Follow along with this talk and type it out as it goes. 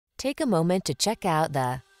Take a moment to check out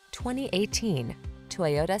the 2018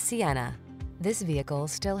 Toyota Sienna. This vehicle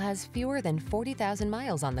still has fewer than 40,000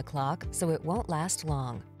 miles on the clock, so it won't last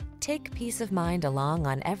long. Take peace of mind along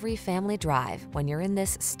on every family drive when you're in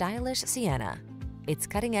this stylish Sienna. Its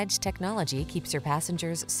cutting-edge technology keeps your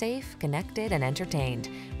passengers safe, connected, and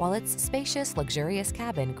entertained, while its spacious, luxurious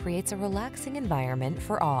cabin creates a relaxing environment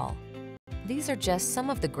for all. These are just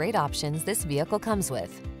some of the great options this vehicle comes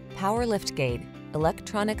with: power liftgate,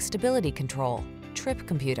 electronic stability control, trip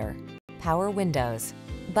computer, power windows,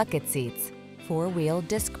 bucket seats, four-wheel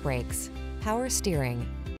disc brakes, power steering.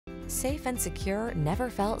 Safe and secure never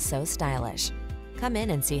felt so stylish. Come in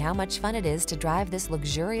and see how much fun it is to drive this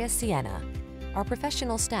luxurious Sienna. Our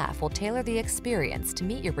professional staff will tailor the experience to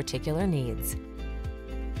meet your particular needs.